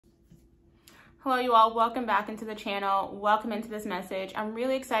Hello, you all. Welcome back into the channel. Welcome into this message. I'm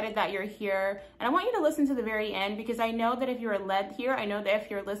really excited that you're here, and I want you to listen to the very end because I know that if you are led here, I know that if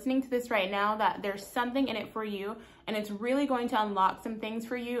you're listening to this right now, that there's something in it for you, and it's really going to unlock some things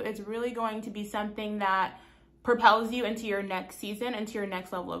for you. It's really going to be something that propels you into your next season, into your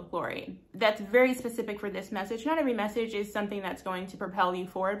next level of glory. That's very specific for this message. Not every message is something that's going to propel you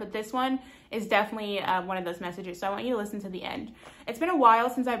forward, but this one is definitely one of those messages. So I want you to listen to the end. It's been a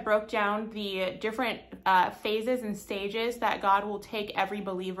while since I broke down the different phases and stages that God will take every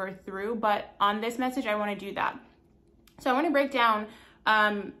believer through, but on this message, I want to do that. So I want to break down,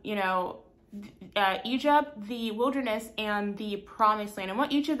 Egypt, the wilderness, and the promised land, and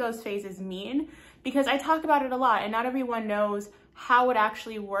what each of those phases mean, because I talk about it a lot and not everyone knows how it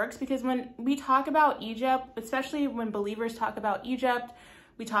actually works. Because when we talk about Egypt, especially when believers talk about Egypt,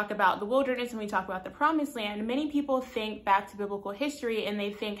 we talk about the wilderness and we talk about the promised land, many people think back to biblical history and they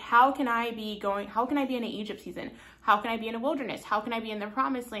think, how can I be in an Egypt season? How can I be in a wilderness? How can I be in the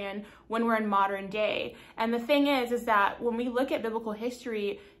promised land when we're in modern day? And the thing is that when we look at biblical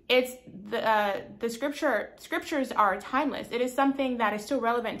history, it's the scriptures are timeless. It is something that is still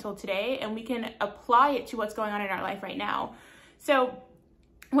relevant until today, and we can apply it to what's going on in our life right now. So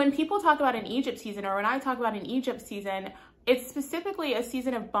when people talk about an Egypt season, or when I talk about an Egypt season, it's specifically a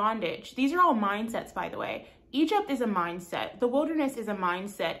season of bondage. These are all mindsets, by the way. Egypt is a mindset, the wilderness is a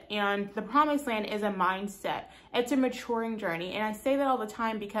mindset, and the promised land is a mindset. It's a maturing journey, and I say that all the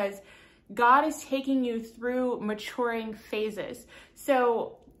time because God is taking you through maturing phases.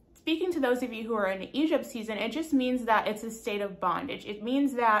 So speaking to those of you who are in Egypt season, it just means that it's a state of bondage. It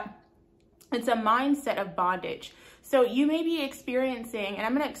means that it's a mindset of bondage. So you may be experiencing, and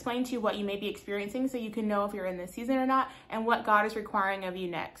I'm going to explain to you what you may be experiencing so you can know if you're in this season or not and what God is requiring of you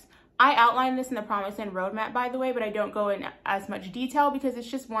next. I outline this in the Promised Land Roadmap, by the way, but I don't go in as much detail because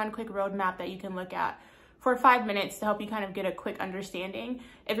it's just one quick roadmap that you can look at for 5 minutes to help you kind of get a quick understanding.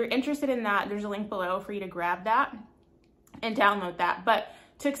 If you're interested in that, there's a link below for you to grab that and download that. But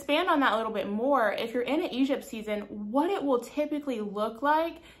to expand on that a little bit more, if you're in an Egypt season, what it will typically look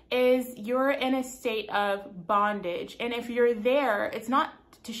like is you're in a state of bondage. And if you're there, it's not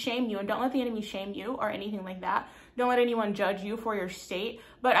to shame you, and don't let the enemy shame you or anything like that. Don't let anyone judge you for your state.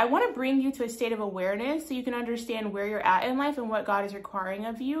 But I want to bring you to a state of awareness so you can understand where you're at in life and what God is requiring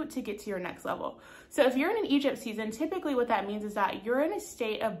of you to get to your next level. So if you're in an Egypt season, typically what that means is that you're in a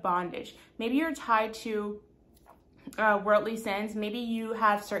state of bondage. Maybe you're tied to worldly sins. Maybe you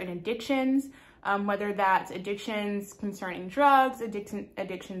have certain addictions, whether that's addictions concerning drugs,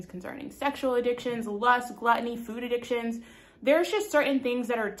 addictions concerning sexual addictions, lust, gluttony, food addictions. There's just certain things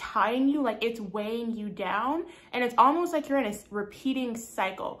that are tying you, like it's weighing you down, and it's almost like you're in a repeating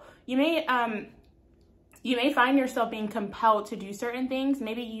cycle. You may find yourself being compelled to do certain things.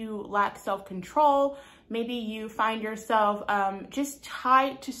 Maybe you lack self-control. Maybe you find yourself just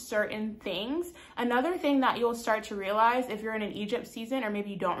tied to certain things. Another thing that you'll start to realize if you're in an Egypt season, or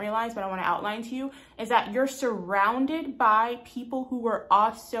maybe you don't realize, but I want to outline to you, is that you're surrounded by people who are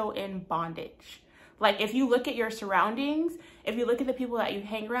also in bondage. Like if you look at your surroundings, if you look at the people that you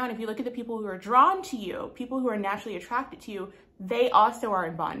hang around, if you look at the people who are drawn to you, people who are naturally attracted to you, they also are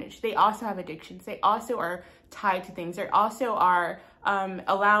in bondage. They also have addictions. They also are tied to things. They also are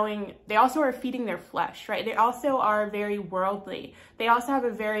they also are feeding their flesh, right? They also are very worldly. They also have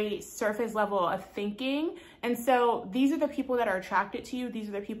a very surface level of thinking. And so these are the people that are attracted to you. These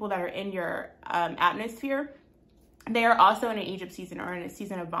are the people that are in your atmosphere. They are also in an Egypt season or in a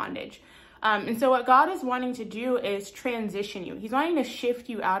season of bondage. And so what God is wanting to do is transition you. He's wanting to shift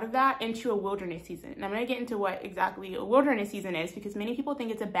you out of that into a wilderness season. And I'm going to get into what exactly a wilderness season is, because many people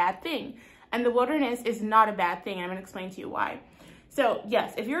think it's a bad thing. And the wilderness is not a bad thing. And I'm going to explain to you why. So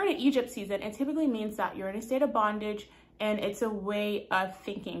yes, if you're in an Egypt season, it typically means that you're in a state of bondage and it's a way of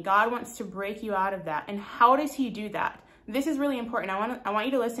thinking. God wants to break you out of that. And how does he do that? This is really important. I want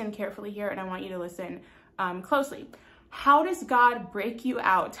you to listen carefully here, and I want you to listen closely. How does God break you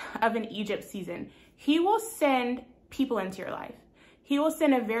out of an Egypt season? He will send people into your life. He will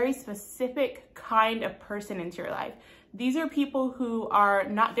send a very specific kind of person into your life. These are people who are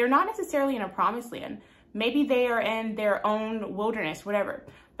they're not necessarily in a promised land. Maybe they are in their own wilderness, whatever,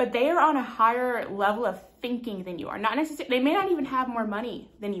 but they are on a higher level of thinking than you are. Not necessarily, they may not even have more money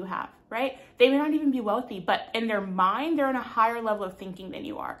than you have, right? They may not even be wealthy, but in their mind, they're on a higher level of thinking than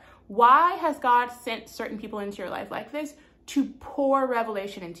you are. Why has God sent certain people into your life like this? To pour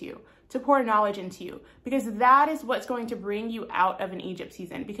revelation into you, to pour knowledge into you, because that is what's going to bring you out of an Egypt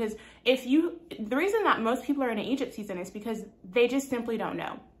season. Because the reason that most people are in an Egypt season is because they just simply don't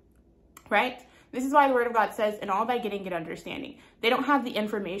know, right? This is why the word of God says, in all thy getting, get understanding. They don't have the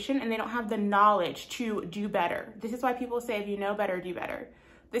information and they don't have the knowledge to do better. This is why people say, if you know better, do better.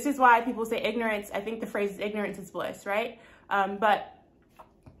 This is why people say ignorance. I think the phrase is ignorance is bliss, right? But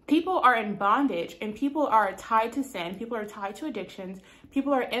people are in bondage and people are tied to sin. People are tied to addictions.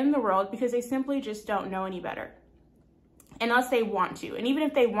 People are in the world because they simply just don't know any better. Unless they want to. And even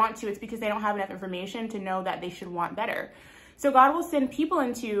if they want to, it's because they don't have enough information to know that they should want better. So God will send people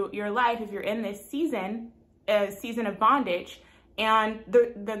into your life if you're in this season, a season of bondage. And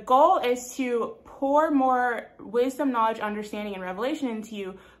the goal is to pour more wisdom, knowledge, understanding, and revelation into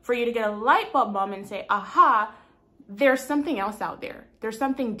you for you to get a light bulb moment and say, aha, there's something else out there. There's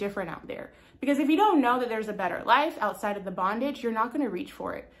something different out there. Because if you don't know that there's a better life outside of the bondage, you're not going to reach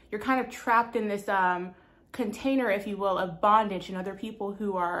for it. You're kind of trapped in this container, if you will, of bondage and other people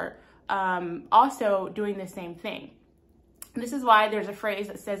who are also doing the same thing. This is why there's a phrase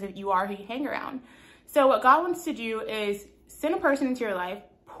that says, if you are who you hang around. So what God wants to do is send a person into your life,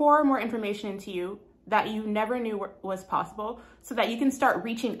 pour more information into you that you never knew was possible so that you can start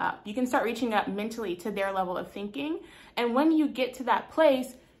reaching up. You can start reaching up mentally to their level of thinking. And when you get to that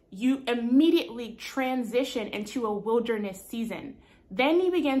place, you immediately transition into a wilderness season. Then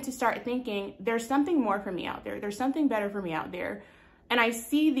you begin to start thinking, there's something more for me out there. There's something better for me out there. And I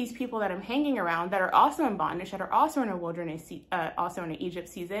see these people that I'm hanging around that are also in bondage, that are also in a wilderness, also in an Egypt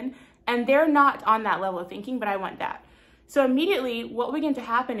season, and they're not on that level of thinking, but I want that. So immediately what will begin to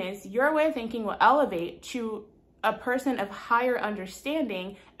happen is your way of thinking will elevate to a person of higher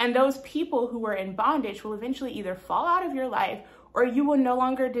understanding, and those people who are in bondage will eventually either fall out of your life or you will no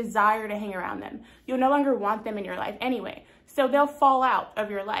longer desire to hang around them. You'll no longer want them in your life anyway. So they'll fall out of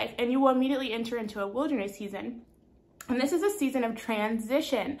your life and you will immediately enter into a wilderness season. And this is a season of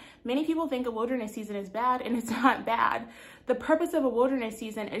transition. Many people think a wilderness season is bad, and it's not bad. The purpose of a wilderness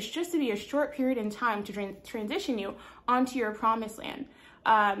season is just to be a short period in time to transition you onto your promised land.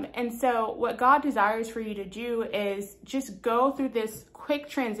 And so what God desires for you to do is just go through this quick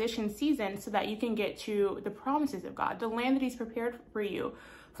transition season so that you can get to the promises of God, the land that he's prepared for you,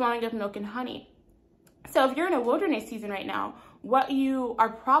 flowing with milk and honey. So if you're in a wilderness season right now, what you are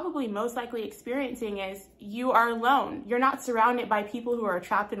probably most likely experiencing is you are alone. You're not surrounded by people who are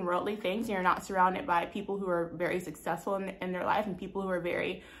trapped in worldly things. You're not surrounded by people who are very successful in their life and people who are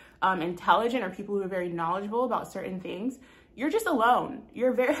very intelligent or people who are very knowledgeable about certain things. You're just alone.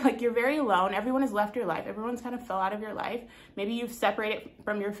 You're very alone. Everyone has left your life. Everyone's kind of fell out of your life. Maybe you've separated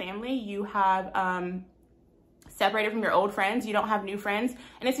from your family. You have separated from your old friends. You don't have new friends.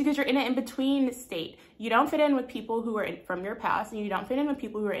 And it's because you're in an in-between state. You don't fit in with people who are from your past, and you don't fit in with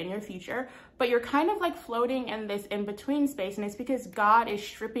people who are in your future, but you're kind of like floating in this in-between space. And it's because God is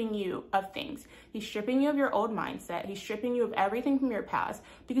stripping you of things. He's stripping you of your old mindset. He's stripping you of everything from your past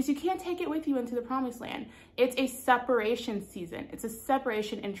because you can't take it with you into the promised land. It's a separation season. It's a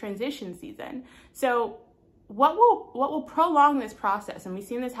separation and transition season. So what will prolong this process, and we've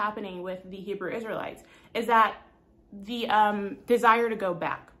seen this happening with the Hebrew Israelites, is that the desire to go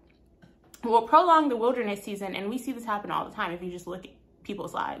back will prolong the wilderness season. And we see this happen all the time if you just look at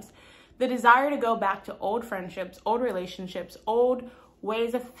people's lives. The desire to go back to old friendships, old relationships, old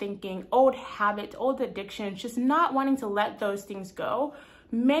ways of thinking, old habits, old addictions, just not wanting to let those things go.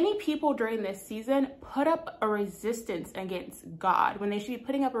 Many people during this season put up a resistance against God when they should be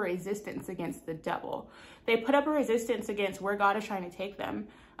putting up a resistance against the devil. They put up a resistance against where God is trying to take them,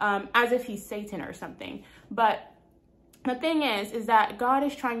 as if he's Satan or something. But the thing is that God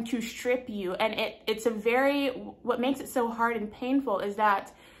is trying to strip you, and what makes it so hard and painful is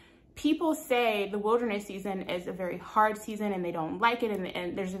that people say the wilderness season is a very hard season and they don't like it,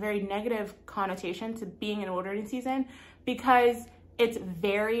 and there's a very negative connotation to being in a wilderness season because it's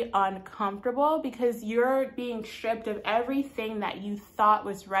very uncomfortable, because you're being stripped of everything that you thought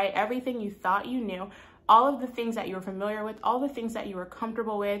was right, everything you thought you knew, all of the things that you were familiar with, all the things that you were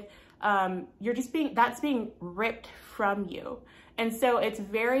comfortable with. That's being ripped from you. And so it's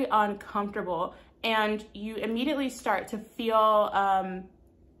very uncomfortable, and you immediately start to feel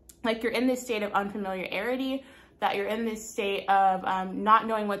like you're in this state of unfamiliarity, that you're in this state of not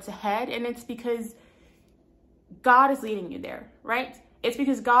knowing what's ahead. And it's because God is leading you there, right? It's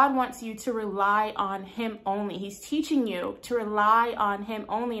because God wants you to rely on him only. He's teaching you to rely on him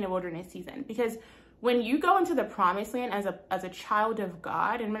only in a wilderness season, because when you go into the promised land as a child of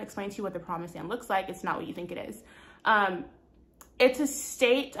God, and I'm going to explain to you what the promised land looks like, it's not what you think it is. It's a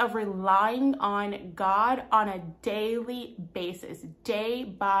state of relying on God on a daily basis, day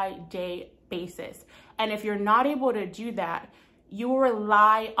by day basis. And if you're not able to do that, you will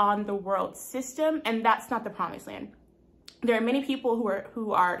rely on the world system, and that's not the promised land. There are many people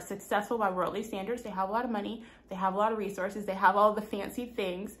who are successful by worldly standards. They have a lot of money, they have a lot of resources, they have all the fancy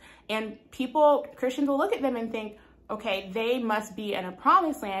things, and Christians will look at them and think, okay, they must be in a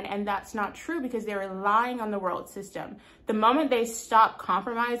promised land, and that's not true because they're relying on the world system. The moment they stop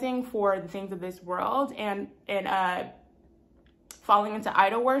compromising for the things of this world and falling into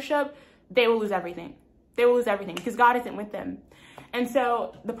idol worship, they will lose everything. They will lose everything because God isn't with them. And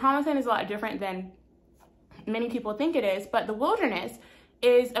so the promised land is a lot different than many people think it is, but the wilderness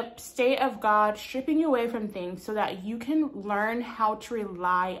is a state of God stripping you away from things so that you can learn how to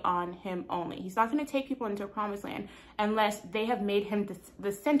rely on him only. He's not going to take people into a promised land unless they have made him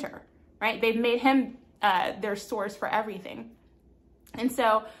the center, right? They've made him their source for everything. And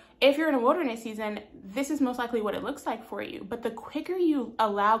so if you're in a wilderness season, this is most likely what it looks like for you. But the quicker you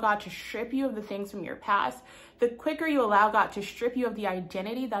allow God to strip you of the things from your past, the quicker you allow God to strip you of the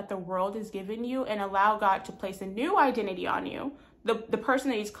identity that the world has given you and allow God to place a new identity on you, the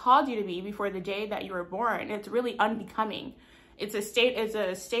person that he's called you to be before the day that you were born, it's really unbecoming. It's a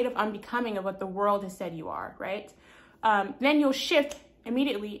state of unbecoming of what the world has said you are, right? Then you'll shift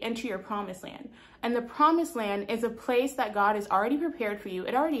immediately into your promised land. And the promised land is a place that God has already prepared for you.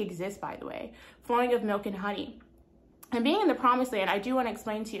 It already exists, by the way, flowing of milk and honey. And being in the promised land, I do want to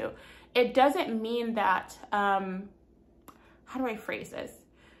explain to you, it doesn't mean that, how do I phrase this?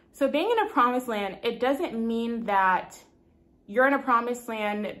 So being in a promised land, it doesn't mean that you're in a promised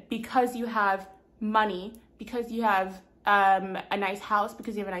land because you have money, because you have a nice house,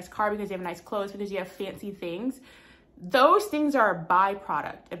 because you have a nice car, because you have nice clothes, because you have fancy things. Those things are a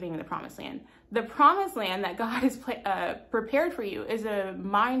byproduct of being in the promised land. The promised land that God has prepared for you is a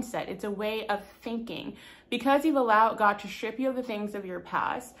mindset. It's a way of thinking. Because you've allowed God to strip you of the things of your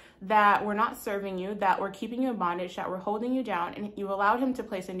past that were not serving you, that were keeping you in bondage, that were holding you down, and you've allowed him to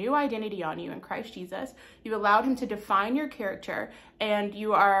place a new identity on you in Christ Jesus. You've allowed him to define your character, and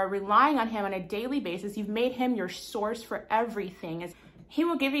you are relying on him on a daily basis. You've made him your source for everything. He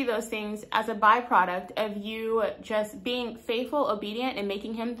will give you those things as a byproduct of you just being faithful, obedient, and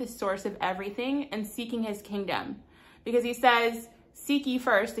making him the source of everything and seeking his kingdom. Because he says, seek ye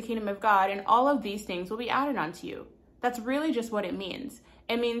first the kingdom of God, and all of these things will be added unto you. That's really just what it means.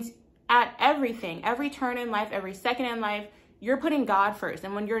 It means at everything, every turn in life, every second in life, you're putting God first.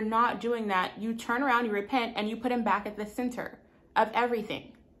 And when you're not doing that, you turn around, you repent, and you put him back at the center of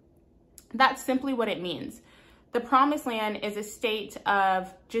everything. That's simply what it means. The promised land is a state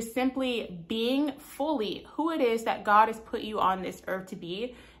of just simply being fully who it is that God has put you on this earth to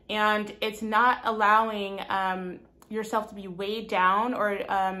be. And it's not allowing yourself to be weighed down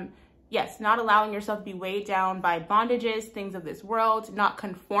not allowing yourself to be weighed down by bondages, things of this world, not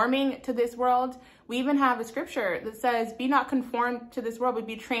conforming to this world. We even have a scripture that says, be not conformed to this world, but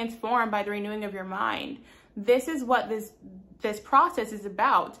be transformed by the renewing of your mind. This is what this process is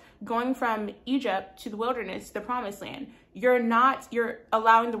about, going from Egypt to the wilderness to the promised land. You're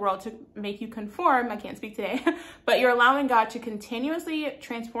allowing the world to make you conform. I can't speak today, but you're allowing God to continuously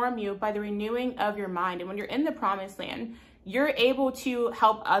transform you by the renewing of your mind. And when you're in the promised land, you're able to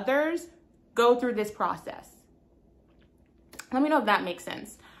help others go through this process. Let me know if that makes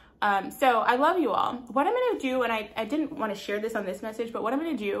sense. So I love you all. What I'm going to do, and I didn't want to share this on this message, but what I'm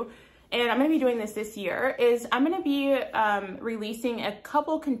going to do, and I'm going to be doing this year, is I'm going to be releasing a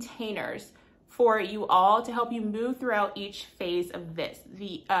couple containers for you all to help you move throughout each phase of this,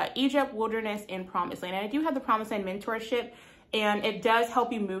 the Egypt, wilderness, and promised land. And I do have the promised land mentorship, and it does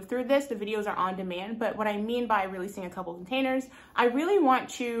help you move through this. The videos are on demand, but what I mean by releasing a couple containers, I really want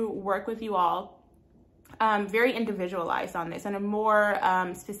to work with you all very individualized on this on a more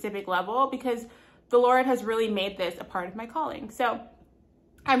specific level, because the Lord has really made this a part of my calling. So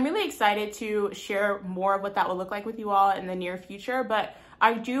I'm really excited to share more of what that will look like with you all in the near future, but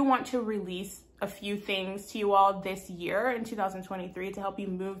I do want to release a few things to you all this year in 2023 to help you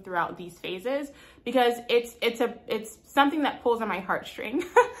move throughout these phases, because it's something that pulls on my heartstring,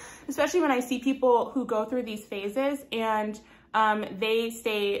 especially when I see people who go through these phases and they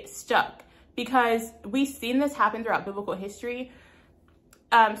stay stuck, because we've seen this happen throughout biblical history.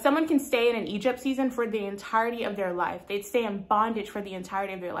 Someone can stay in an Egypt season for the entirety of their life. They'd stay in bondage for the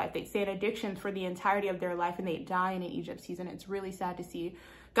entirety of their life. They'd stay in addiction for the entirety of their life, and they'd die in an Egypt season. It's really sad to see.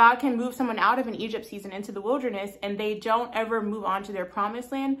 God can move someone out of an Egypt season into the wilderness, and they don't ever move on to their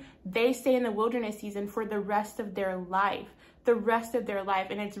promised land. They stay in the wilderness season for the rest of their life,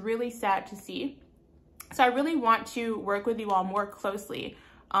 and it's really sad to see. So I really want to work with you all more closely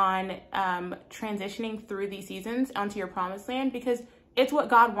on transitioning through these seasons onto your promised land, because it's what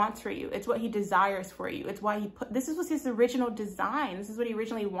God wants for you. It's what he desires for you. It's why this was his original design. This is what he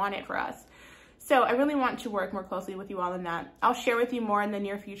originally wanted for us. So I really want to work more closely with you all in that. I'll share with you more in the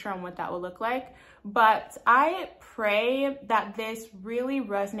near future on what that will look like. But I pray that this really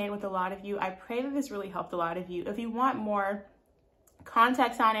resonated with a lot of you. I pray that this really helped a lot of you. If you want more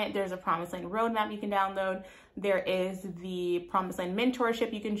context on it, there's a Promised Land roadmap you can download. There is the Promised Land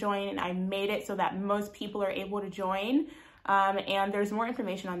mentorship you can join, and I made it so that most people are able to join. And there's more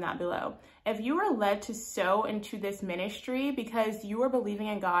information on that below. If you are led to sow into this ministry because you are believing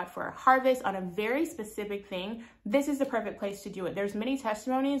in God for a harvest on a very specific thing, this is the perfect place to do it. There's many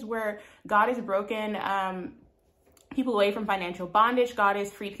testimonies where God has broken people away from financial bondage. God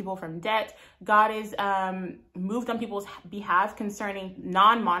has freed people from debt. God has moved on people's behalf concerning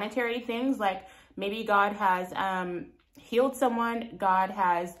non-monetary things, like maybe God has healed someone, God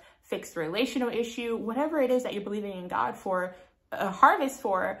has fixed a relational issue, whatever it is that you're believing in God for a harvest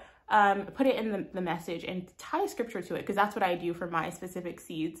for, put it in the message and tie scripture to it, because that's what I do for my specific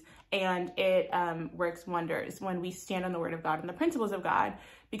seeds. And it works wonders when we stand on the word of God and the principles of God,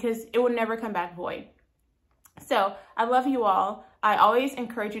 because it will never come back void. So I love you all. I always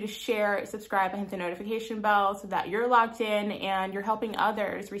encourage you to share, subscribe, and hit the notification bell so that you're locked in and you're helping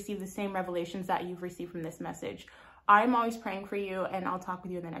others receive the same revelations that you've received from this message. I'm always praying for you, and I'll talk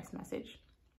with you in the next message.